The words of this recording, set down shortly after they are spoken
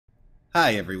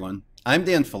Hi everyone, I'm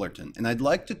Dan Fullerton, and I'd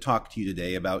like to talk to you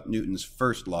today about Newton's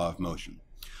first law of motion.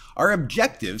 Our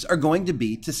objectives are going to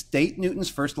be to state Newton's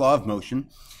first law of motion,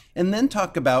 and then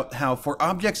talk about how for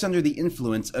objects under the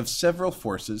influence of several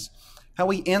forces, how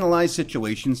we analyze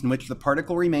situations in which the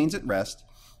particle remains at rest,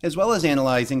 as well as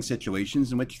analyzing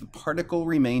situations in which the particle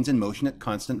remains in motion at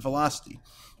constant velocity,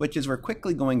 which, as we're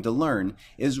quickly going to learn,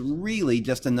 is really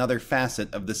just another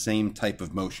facet of the same type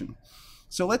of motion.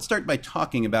 So let's start by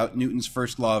talking about Newton's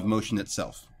first law of motion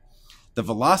itself. The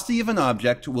velocity of an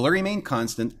object will remain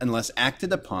constant unless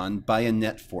acted upon by a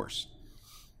net force.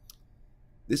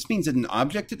 This means that an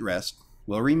object at rest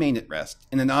will remain at rest,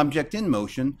 and an object in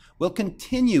motion will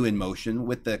continue in motion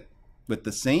with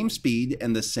the same speed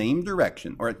and the same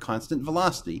direction, or at constant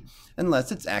velocity,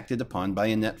 unless it's acted upon by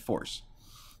a net force.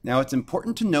 Now, it's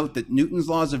important to note that Newton's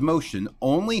laws of motion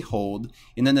only hold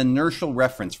in an inertial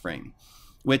reference frame,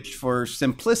 which for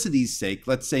simplicity's sake,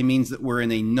 let's say means that we're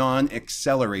in a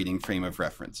non-accelerating frame of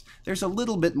reference. There's a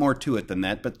little bit more to it than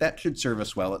that, but that should serve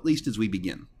us well, at least as we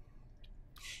begin.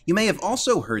 You may have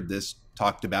also heard this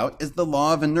talked about as the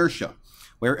law of inertia,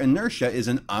 where inertia is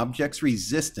an object's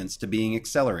resistance to being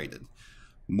accelerated.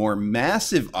 More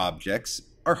massive objects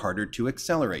are harder to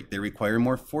accelerate. They require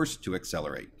more force to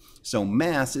accelerate. So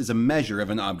mass is a measure of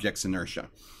an object's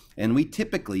inertia. And we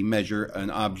typically measure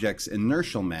an object's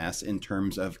inertial mass in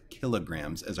terms of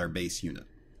kilograms as our base unit.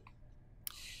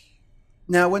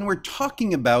 Now, when we're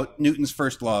talking about Newton's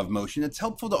first law of motion, it's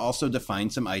helpful to also define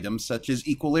some items such as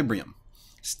equilibrium.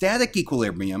 Static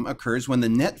equilibrium occurs when the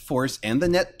net force and the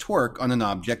net torque on an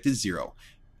object is zero,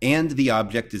 and the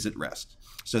object is at rest.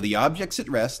 So the object's at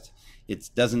rest, it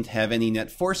doesn't have any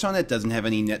net force on it, doesn't have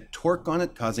any net torque on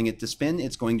it, causing it to spin,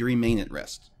 it's going to remain at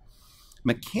rest.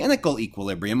 Mechanical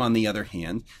equilibrium, on the other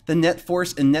hand, the net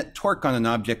force and net torque on an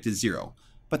object is zero,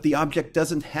 but the object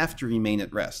doesn't have to remain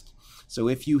at rest. So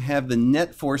if you have the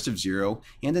net force of zero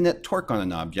and a net torque on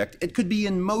an object, it could be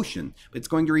in motion, but it's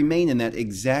going to remain in that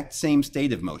exact same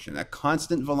state of motion, a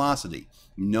constant velocity,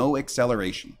 no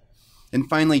acceleration. And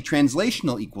finally,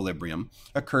 translational equilibrium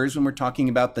occurs when we're talking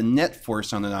about the net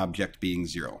force on an object being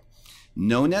zero.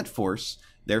 No net force,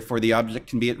 therefore the object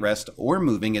can be at rest or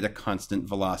moving at a constant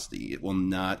velocity. It will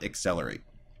not accelerate.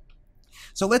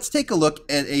 So let's take a look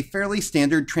at a fairly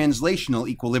standard translational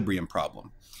equilibrium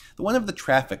problem, the one of the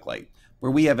traffic light,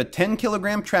 where we have a 10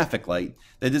 kilogram traffic light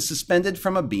that is suspended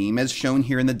from a beam as shown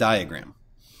here in the diagram.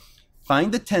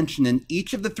 Find the tension in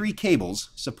each of the three cables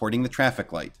supporting the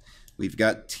traffic light. We've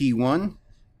got T1,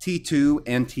 T2,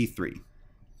 and T3.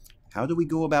 How do we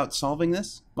go about solving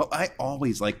this? Well, I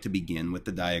always like to begin with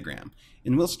the diagram,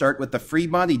 and we'll start with the free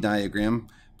body diagram,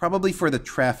 probably for the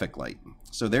traffic light.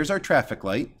 So there's our traffic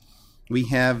light. We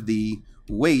have the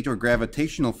weight or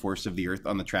gravitational force of the Earth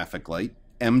on the traffic light,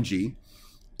 mg,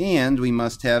 and we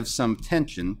must have some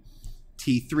tension,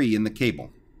 T3, in the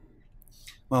cable.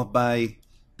 Well, by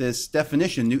this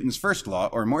definition, Newton's first law,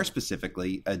 or more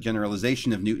specifically, a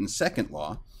generalization of Newton's second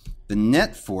law, the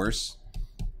net force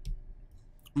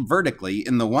vertically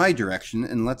in the y direction,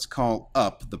 and let's call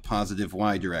up the positive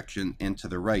y direction and to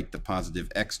the right the positive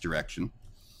x direction.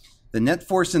 The net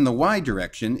force in the y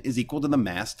direction is equal to the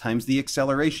mass times the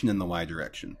acceleration in the y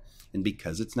direction. And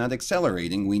because it's not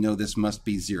accelerating, we know this must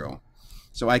be zero.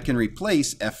 So I can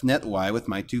replace F net y with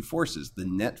my two forces. The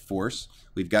net force,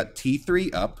 we've got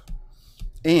T3 up,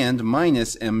 and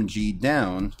minus mg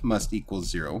down must equal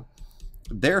zero.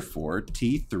 Therefore,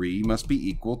 T3 must be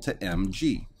equal to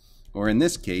mg. Or in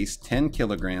this case, 10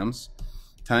 kilograms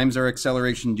times our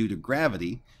acceleration due to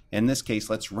gravity. In this case,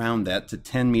 let's round that to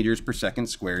 10 meters per second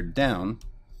squared down,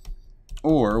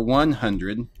 or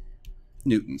 100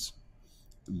 newtons.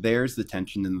 There's the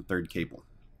tension in the third cable.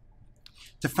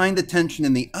 To find the tension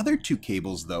in the other two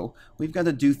cables, though, we've got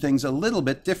to do things a little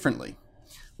bit differently.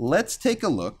 Let's take a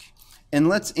look, and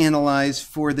let's analyze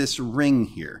for this ring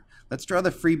here. Let's draw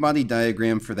the free body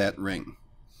diagram for that ring.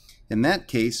 In that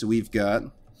case, we've got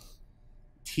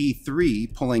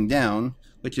T3 pulling down,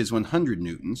 which is 100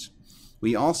 newtons.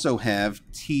 We also have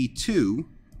T2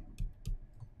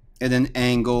 at an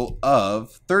angle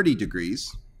of 30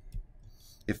 degrees.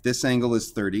 If this angle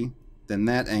is 30, then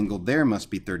that angle there must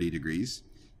be 30 degrees.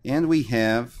 And we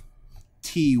have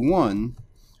T1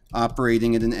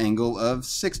 operating at an angle of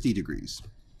 60 degrees.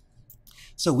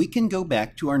 So we can go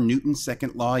back to our Newton's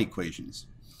second law equations.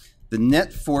 The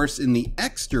net force in the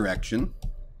x direction,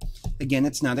 again,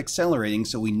 it's not accelerating,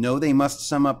 so we know they must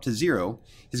sum up to zero,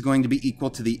 is going to be equal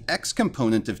to the x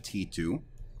component of T2,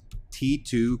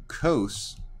 T2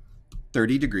 cos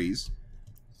 30 degrees,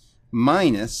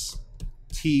 minus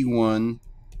T1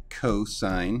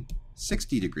 cosine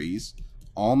 60 degrees,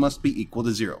 all must be equal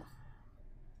to zero.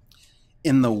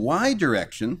 In the y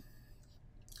direction,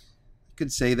 you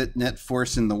could say that net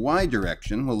force in the y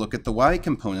direction, we'll look at the y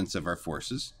components of our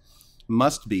forces,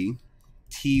 must be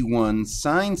T1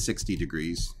 sine 60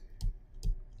 degrees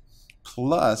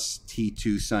plus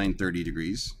T2 sine 30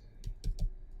 degrees.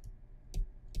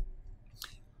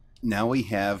 Now we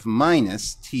have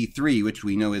minus T3, which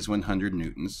we know is 100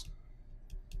 newtons,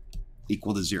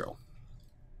 equal to 0.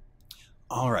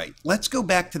 All right, let's go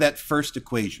back to that first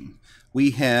equation.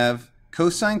 We have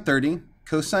cosine 30,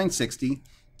 cosine 60,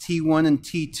 T1 and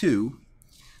T2.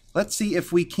 Let's see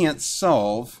if we can't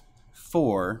solve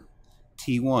for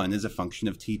T1 as a function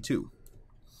of T2.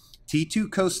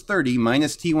 T2 cos 30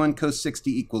 minus T1 cos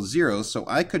 60 equals 0, so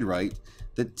I could write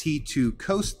that T2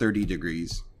 cos 30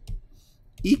 degrees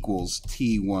equals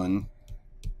T1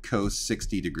 cos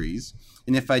 60 degrees.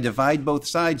 And if I divide both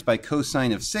sides by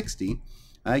cosine of 60,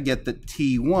 I get that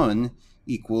T1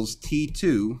 equals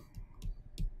T2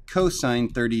 cosine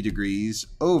 30 degrees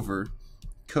over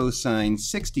cosine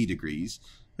 60 degrees,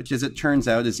 which as it turns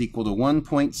out is equal to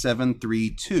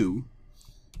 1.732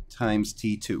 times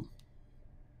T2.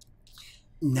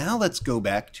 Now let's go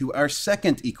back to our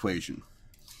second equation.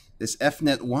 This F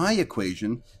net y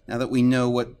equation, now that we know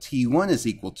what T1 is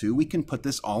equal to, we can put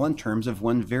this all in terms of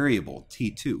one variable,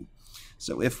 T2.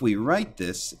 So if we write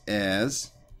this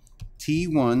as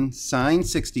T1 sine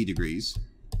 60 degrees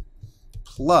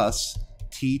plus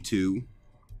T2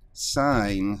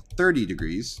 sine 30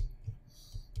 degrees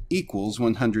equals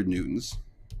 100 newtons.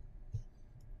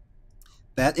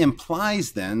 That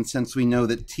implies then, since we know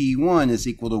that T1 is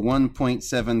equal to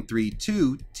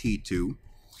 1.732 T2,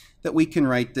 that we can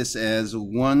write this as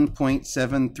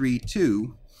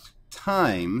 1.732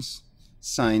 times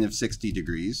sine of 60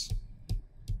 degrees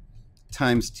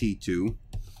times T2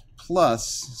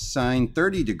 plus sine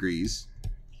 30 degrees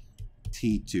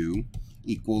T2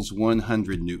 equals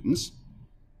 100 newtons.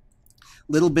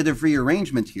 Little bit of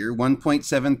rearrangement here.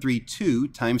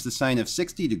 1.732 times the sine of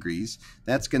 60 degrees,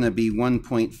 that's going to be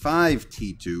 1.5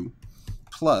 T2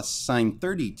 plus sine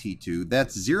 30 T2,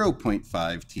 that's 0.5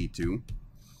 T2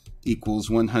 equals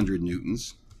 100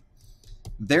 newtons.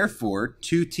 Therefore,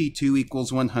 2T2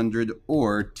 equals 100,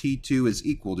 or T2 is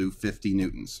equal to 50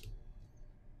 newtons.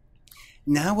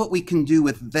 Now what we can do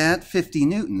with that 50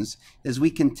 newtons is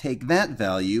we can take that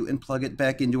value and plug it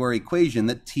back into our equation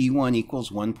that T1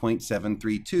 equals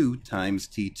 1.732 times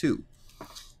T2.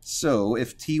 So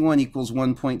if T1 equals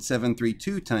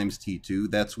 1.732 times T2,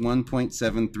 that's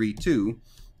 1.732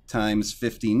 times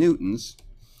 50 newtons,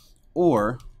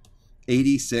 or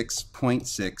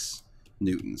 86.6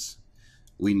 newtons.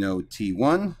 We know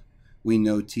T1, we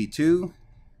know T2,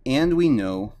 and we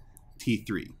know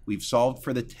T3. We've solved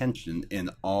for the tension in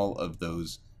all of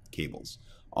those cables,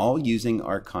 all using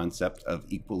our concept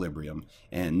of equilibrium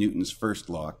and Newton's first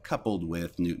law coupled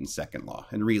with Newton's second law.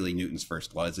 And really, Newton's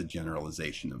first law is a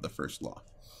generalization of the first law.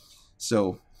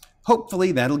 So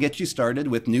hopefully that'll get you started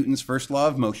with Newton's first law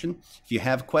of motion. If you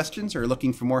have questions or are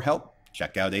looking for more help,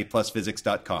 check out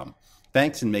aplusphysics.com.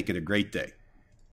 Thanks, and make it a great day.